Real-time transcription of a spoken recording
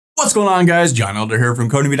What's going on, guys? John Elder here from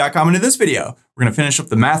Codemy.com, and in this video, we're going to finish up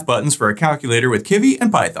the math buttons for a calculator with Kivy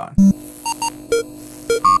and Python.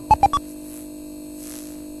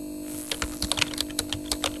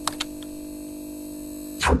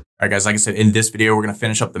 All right, guys, like I said, in this video, we're going to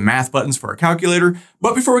finish up the math buttons for our calculator.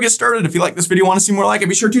 But before we get started, if you like this video, want to see more like it,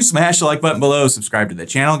 be sure to smash the like button below, subscribe to the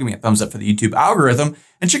channel, give me a thumbs up for the YouTube algorithm,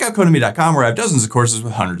 and check out Codemy.com, where I have dozens of courses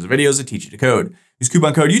with hundreds of videos that teach you to code. Use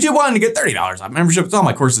coupon code YouTube1 to get $30 off membership with all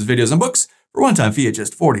my courses, videos, and books for a one-time fee at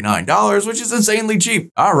just $49, which is insanely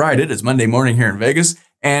cheap. All right, it is Monday morning here in Vegas,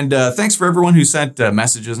 and thanks for everyone who sent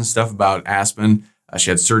messages and stuff about Aspen.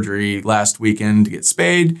 She had surgery last weekend to get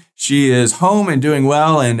spayed. She is home and doing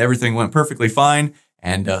well, and everything went perfectly fine.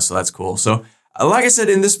 And so that's cool. So like I said,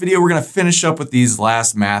 in this video, we're going to finish up with these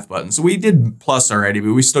last math buttons. So we did plus already,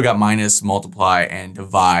 but we still got minus, multiply, and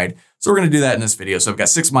divide. So we're going to do that in this video. So I've got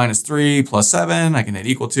 6 minus 3 plus 7. I can hit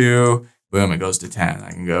equal to, boom, it goes to 10.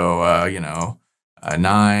 I can go,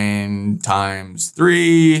 9 times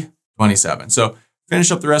 3, 27. So finish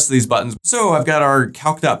up the rest of these buttons. So I've got our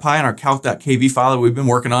calc.py and our calc.kv file that we've been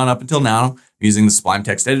working on up until now using the Sublime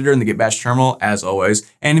Text Editor and the Git Bash terminal as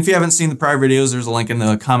always. And if you haven't seen the prior videos, there's a link in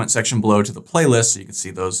the comment section below to the playlist so you can see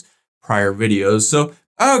those prior videos. So,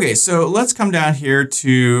 okay, so let's come down here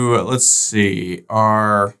to, let's see,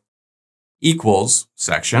 our equals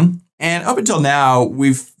section. And up until now,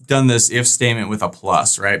 we've done this if statement with a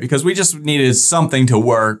plus, right? Because we just needed something to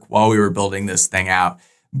work while we were building this thing out.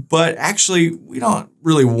 But actually, we don't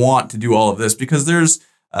really want to do all of this because there's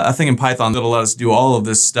a thing in Python that'll let us do all of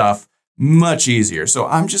this stuff much easier. So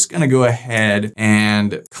I'm just going to go ahead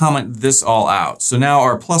and comment this all out. So now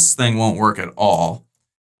our plus thing won't work at all.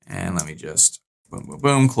 And let me just boom, boom,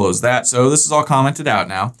 boom, close that. So this is all commented out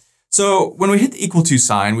now. So when we hit the equal to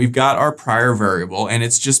sign, we've got our prior variable, and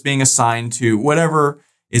it's just being assigned to whatever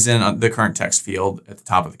is in the current text field at the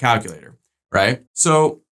top of the calculator, right?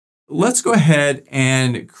 So let's go ahead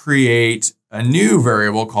and create a new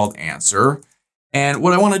variable called answer. And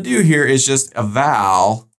what I want to do here is just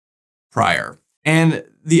eval prior. And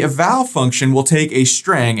the eval function will take a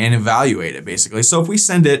string and evaluate it basically. So if we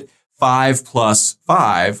send it 5 plus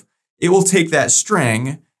 5, it will take that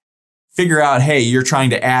string, figure out, hey, you're trying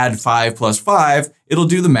to add 5 plus 5. It'll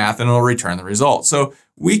do the math and it'll return the result. So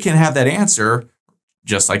we can have that answer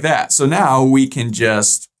just like that. So now we can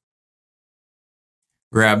just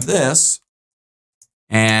grab this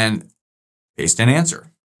and paste an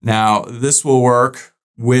answer. Now this will work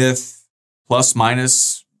with plus,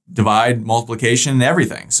 minus, divide, multiplication,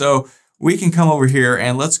 everything. So we can come over here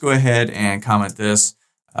and let's go ahead and comment this,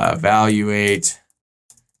 evaluate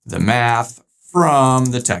the math from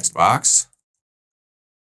the text box.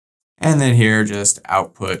 And then here, just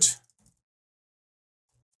output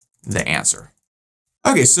the answer.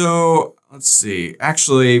 Okay, so let's see,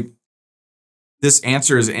 actually, this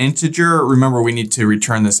answer is integer. Remember, we need to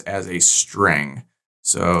return this as a string.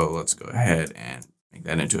 So let's go ahead and make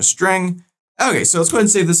that into a string. Okay, so let's go ahead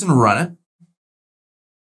and save this and run it.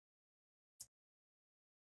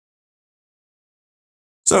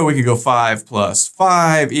 So we could go 5 plus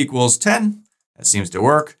 5 equals 10. That seems to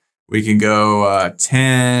work. We can go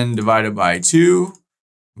 10 divided by 2.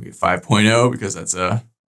 We get 5.0 because that's a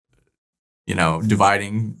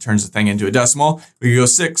dividing turns the thing into a decimal. We can go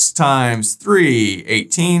 6 times 3,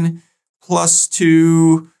 18, plus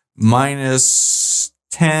 2 minus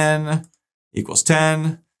 10 equals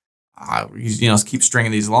 10. Let's keep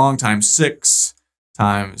stringing these along. Times 6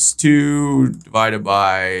 times 2 divided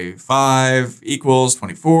by 5 equals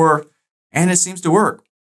 24. And it seems to work.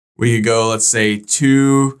 We could go, let's say,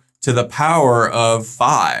 2 to the power of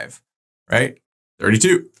 5, right?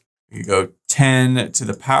 32. We could go 10 to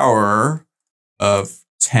the power of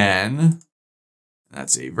 10.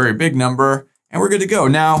 That's a very big number, and we're good to go.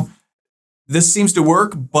 Now, this seems to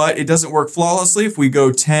work, but it doesn't work flawlessly. If we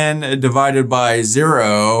go 10 divided by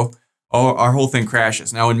 0, our whole thing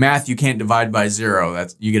crashes. Now, in math, you can't divide by 0.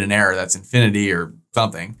 You get an error. That's infinity or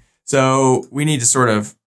something. So we need to sort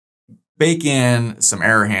of bake in some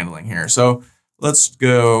error handling here. So let's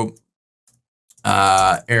go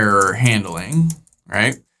error handling,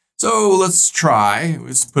 right? So let's try.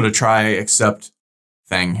 Let's put a try except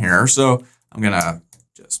thing here. So I'm going to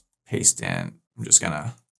just paste in. I'm just going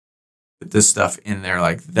to put this stuff in there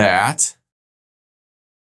like that.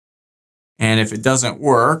 And if it doesn't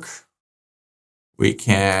work, we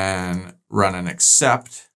can run an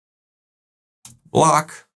except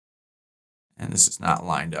block. And this is not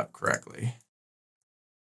lined up correctly.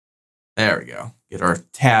 There we go. Get our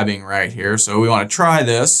tabbing right here. So we want to try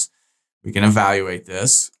this. We can evaluate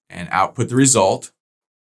this and output the result.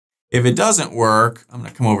 If it doesn't work, I'm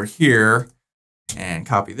going to come over here and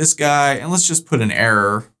copy this guy. And let's just put an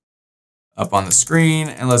error up on the screen.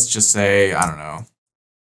 And let's just say, I don't know,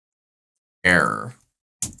 error.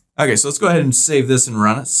 Okay, so let's go ahead and save this and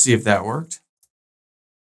run it, see if that worked.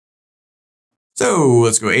 So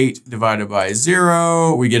let's go 8 divided by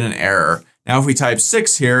 0, we get an error. Now if we type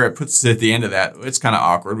 6 here, it puts it at the end of that. It's kind of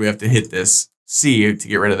awkward. We have to hit this C to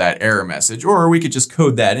get rid of that error message, or we could just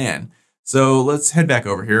code that in. So let's head back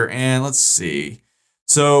over here and let's see.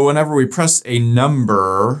 So whenever we press a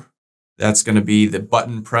number, that's going to be the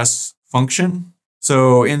button press function.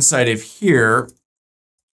 So inside of here,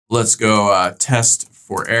 let's go test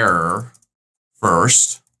for error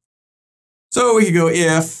first. So we could go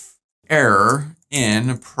if error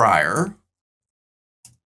in prior.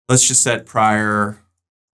 Let's just set prior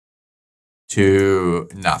to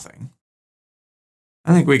nothing.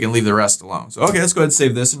 I think we can leave the rest alone. So, okay, let's go ahead and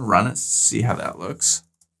save this and run it, see how that looks.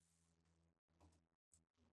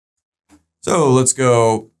 So let's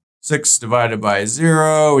go 6 divided by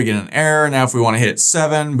 0, we get an error. Now if we want to hit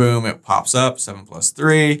 7, boom, it pops up, 7 plus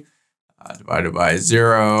 3, divided by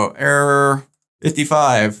 0, error,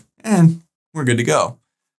 55, and we're good to go.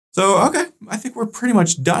 So, okay, I think we're pretty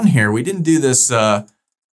much done here. We didn't do this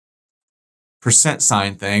percent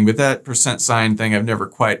sign thing, but that percent sign thing, I've never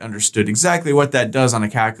quite understood exactly what that does on a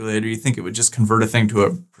calculator. You think it would just convert a thing to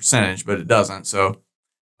a percentage, but it doesn't. So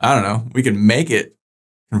I don't know. We could make it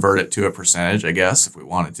convert it to a percentage, I guess, if we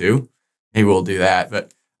wanted to. Maybe we'll do that.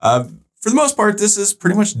 But for the most part, this is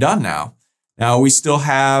pretty much done now. Now we still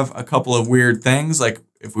have a couple of weird things, like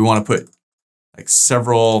if we want to put like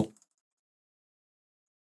several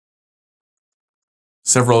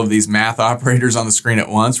of these math operators on the screen at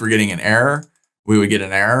once, we're getting an error. We would get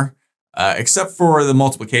an error, except for the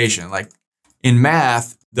multiplication. Like in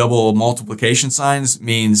math, double multiplication signs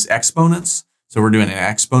means exponents. So we're doing an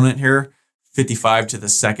exponent here, 55 to the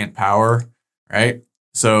second power, right?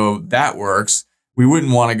 So that works. We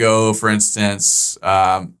wouldn't want to go, for instance,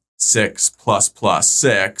 6 plus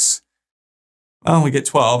 6. Well, we get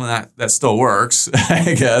 12, and that still works,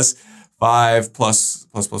 I guess. 5 plus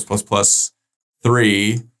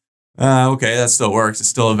 3. Okay, that still works. It's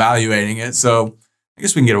still evaluating it. So I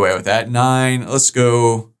guess we can get away with that. 9, let's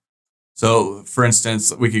go. So for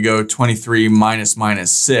instance, we could go 23 minus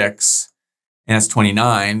 6, and that's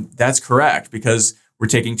 29. That's correct because we're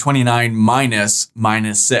taking 29 minus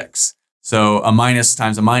 6. So a minus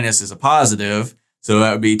times a minus is a positive. So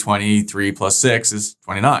that would be 23 plus 6 is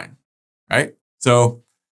 29, right? So,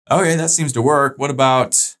 okay, that seems to work. What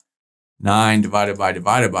about 9 divided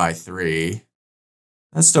by 3?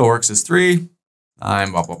 That still works as 3.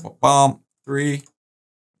 9, 3.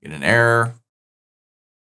 Get an error.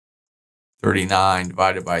 39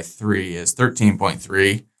 divided by 3 is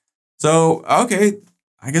 13.3. So, okay,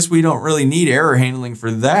 I guess we don't really need error handling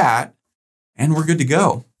for that. And we're good to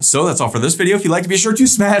go. So that's all for this video. If you'd like to, be sure to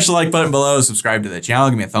smash the like button below, subscribe to the channel,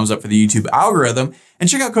 give me a thumbs up for the YouTube algorithm, and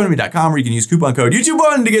check out Codemy.com where you can use coupon code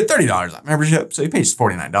YouTube1 to get $30 off membership. So you pay just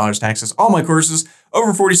 $49 to access all my courses,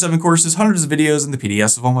 over 47 courses, hundreds of videos, and the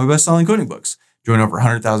PDFs of all my best-selling coding books. Join over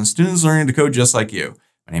 100,000 students learning to code just like you.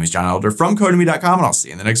 My name is John Elder from Codemy.com, and I'll see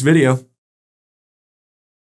you in the next video.